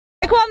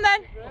on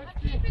then.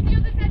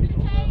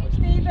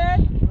 Stephen.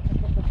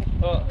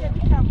 Oh. Get the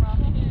camera.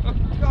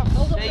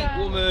 Sake,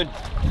 woman.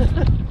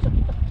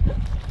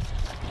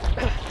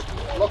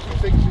 Lucky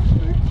things it's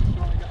food.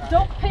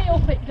 Don't pee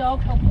up it,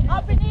 dog.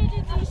 I've been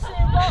eating these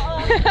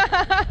water.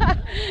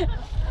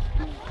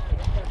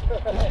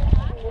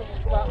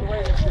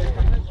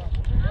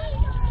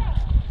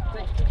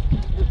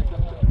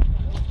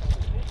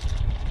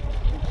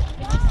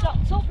 We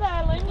stopped up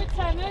there, Lynn, with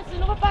tenors. There's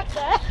another back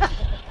there.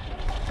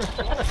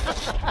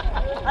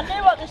 I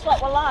knew what this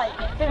lot were like.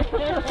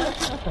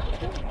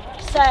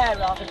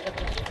 Sarah.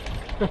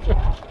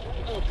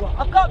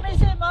 I've got my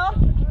Zimmer.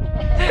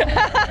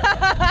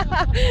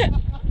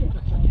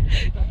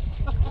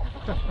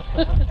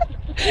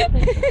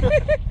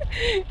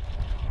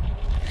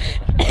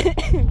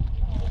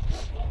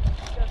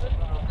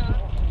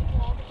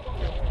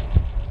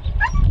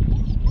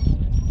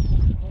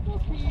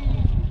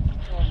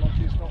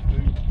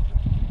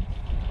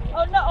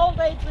 Oh, not old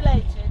age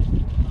related.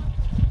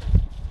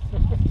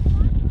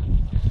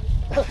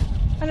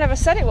 I never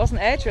said it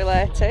wasn't age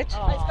related.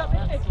 Oh, it's got me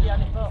 50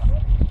 on it, but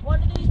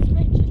one of these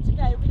pictures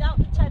today without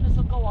the tenors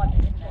will go on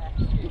it in there.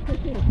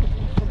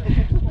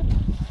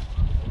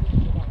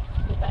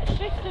 You better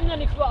shift him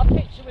then if you've got a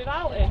picture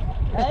without him.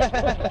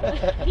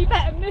 You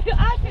better move.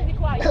 I think they're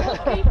quite good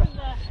keeping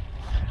there.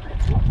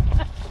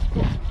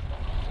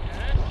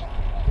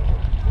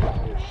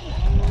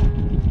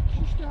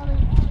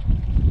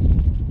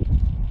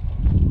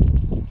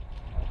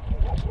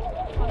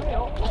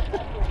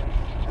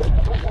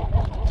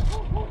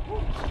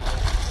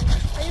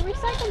 Are you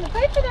recycling the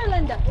paper there,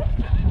 Linda?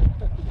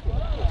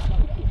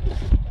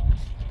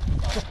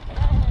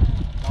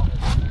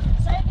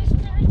 Say this to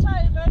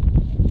retirement.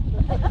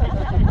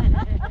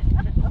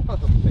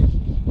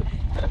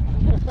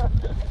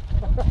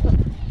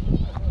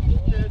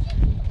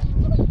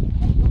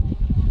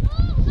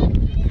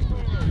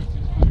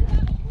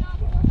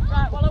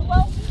 Right, well, I'm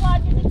well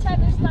supplied with the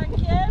tenors, thank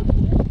you.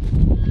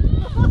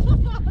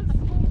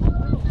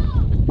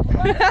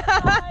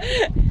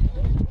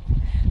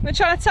 I'm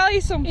trying to tell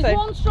you something. Is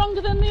one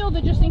stronger than the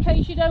other, just in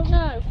case you don't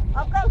know?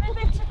 I've got my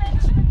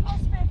vitamins with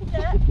plus 50.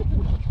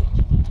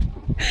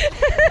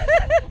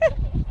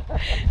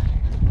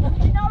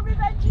 You know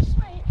revenge is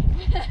sweet.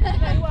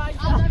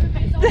 I'll never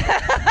be so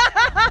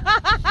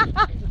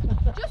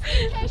just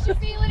in case you're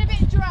feeling a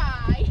bit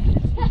dry.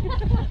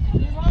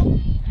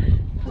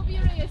 Cover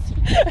your ears.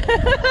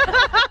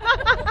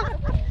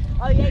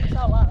 Oh, yeah, it's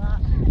not like that.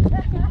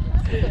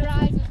 Your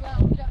eyes as well.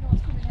 You don't know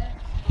what's coming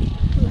next.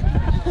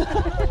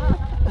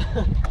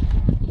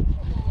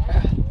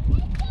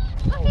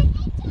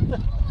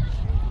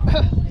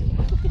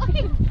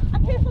 Are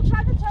people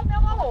trying to tell me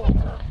I'm old?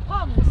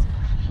 Hans.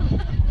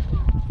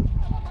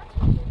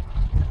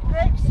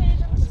 Grape seed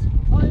and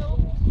oil.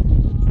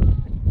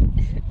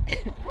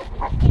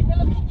 Keep me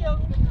looking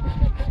young.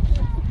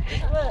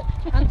 Look.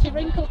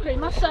 Anti-wrinkle cream.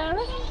 That's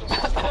Sarah.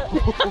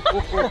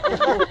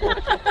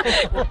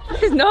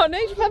 There's no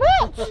need for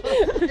that.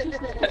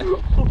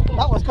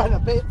 That was going a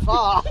bit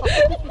far.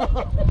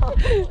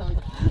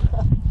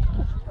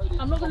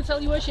 I'm not going to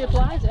tell you where she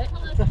applies it.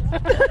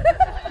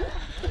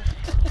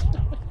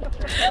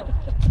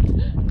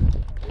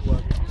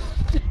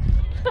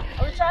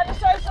 Are we trying to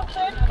say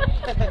something?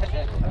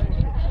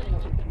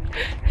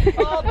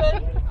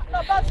 Auburn.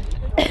 Not bad.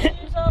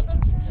 Use Auburn.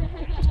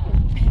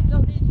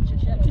 Don't need it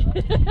just yet.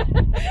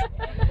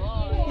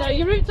 No,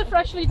 your roots are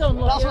freshly done,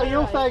 love. That's what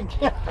you think.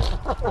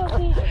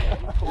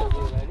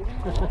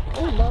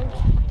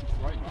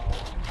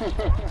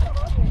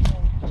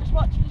 Just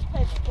watch this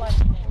paper plane.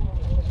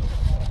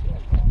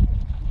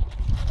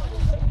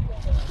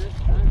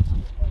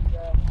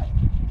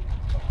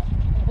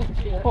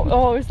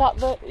 Oh, is that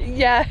the...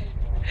 Yeah.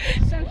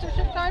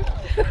 Censorship time?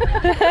 You're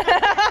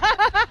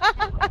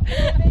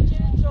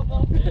in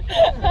trouble. What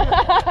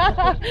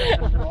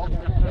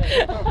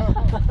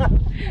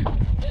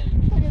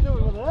are you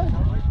doing with that?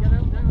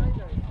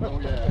 Oh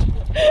yeah.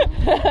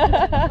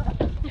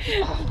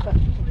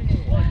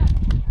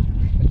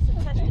 It's a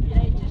test of your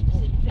ages to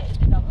see if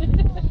you're fitting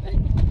it up.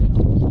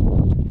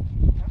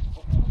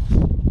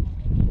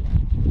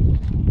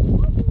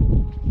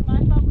 My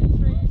family's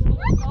raised full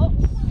of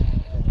nuts.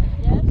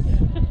 Yes.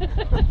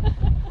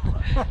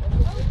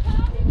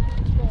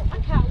 I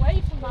can't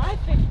wait for my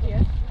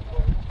 50th.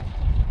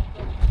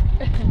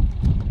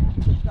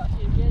 Got a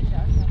few years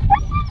yet.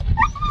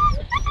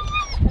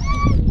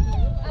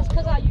 That's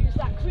because I use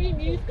that cream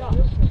you've got.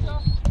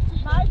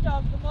 My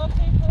dog, the more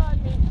people I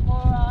meet, the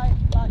more I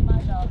like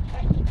my dog.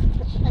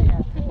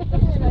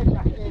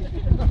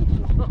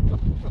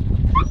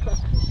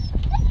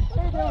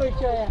 What are you doing,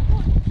 Jaya?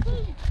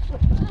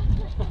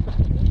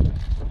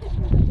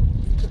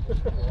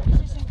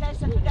 This is in case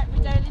I forget my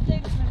daily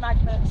things, my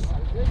magnets.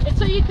 It's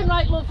so you can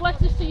write love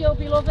letters to your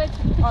beloved.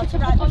 Or to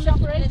write my On the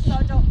shopping fridge. list so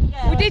I don't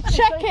forget. We did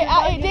check it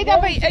out. It did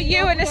have a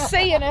U and a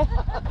C and a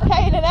K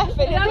and an F in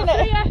It it, had didn't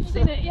 3 it? F's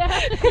in it, yeah.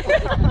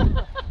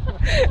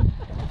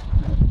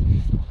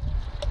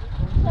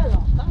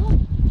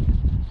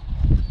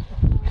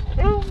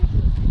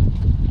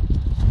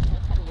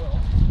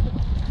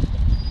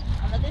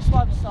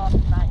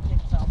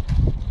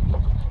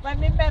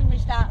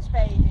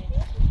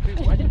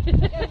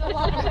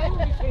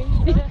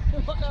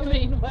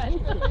 mean when.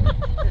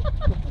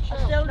 I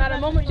still Not a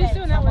remember moment your too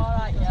name, soon, so I'm that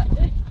alright yet.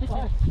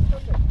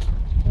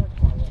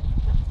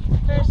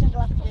 First thing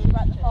I'll have to do is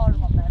write the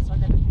forum on there so I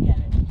never forget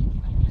it.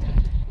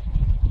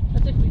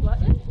 As if we'd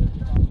let you.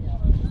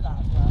 That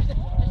as well.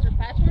 Mr.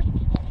 Patchwork?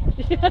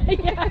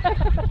 Yeah.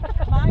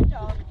 My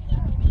dog,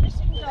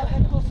 missing dog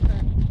and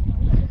husband.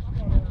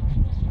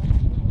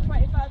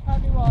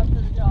 £25 reward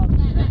for the dog.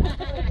 Missing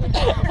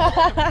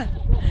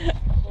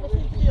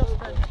the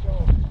husband.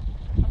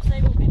 I'm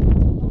saving me.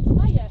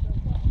 Oh, yeah.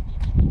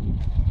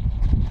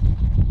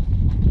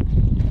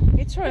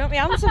 You're throwing up, my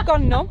hands have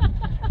gone numb.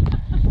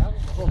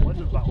 Oh, when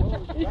does that one?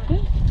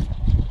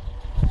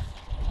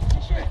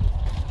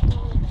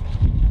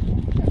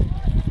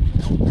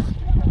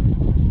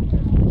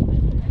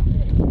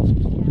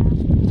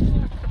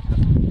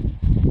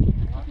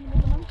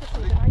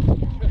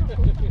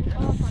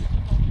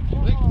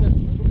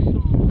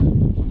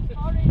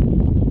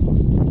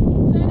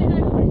 Turn it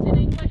over, it's in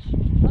English.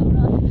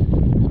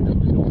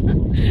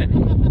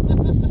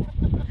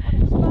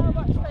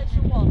 Starbucks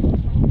Station 1.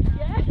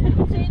 Yeah.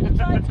 See, they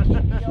tried to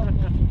keep me up.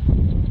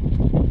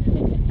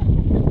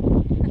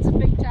 That's a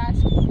big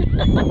task.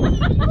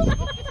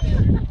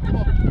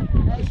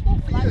 Hey,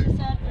 like I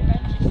said,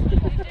 revenge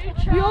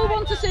is We all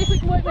want to see if we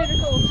can work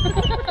miracles.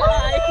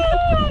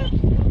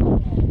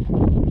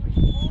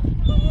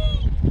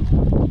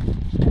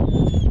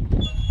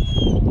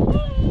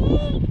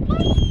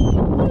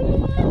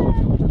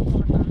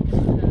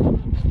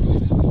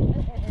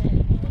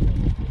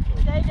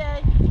 Day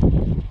day.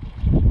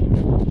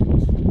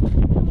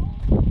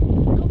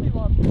 Could be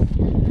one.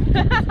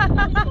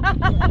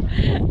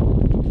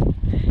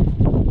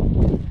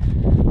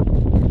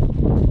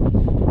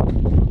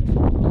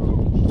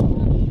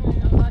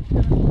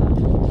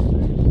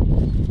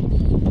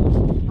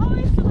 Oh,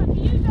 it's something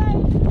for you,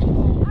 Dave.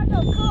 I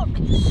don't cook.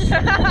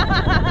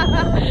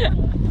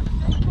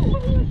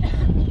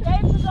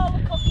 Dave does all the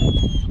cooking.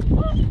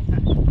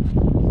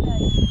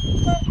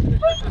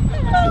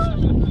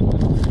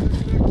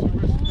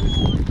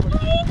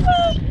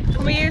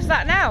 Can we use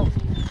that now?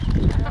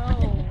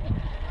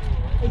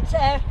 It's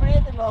air free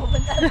at the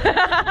moment.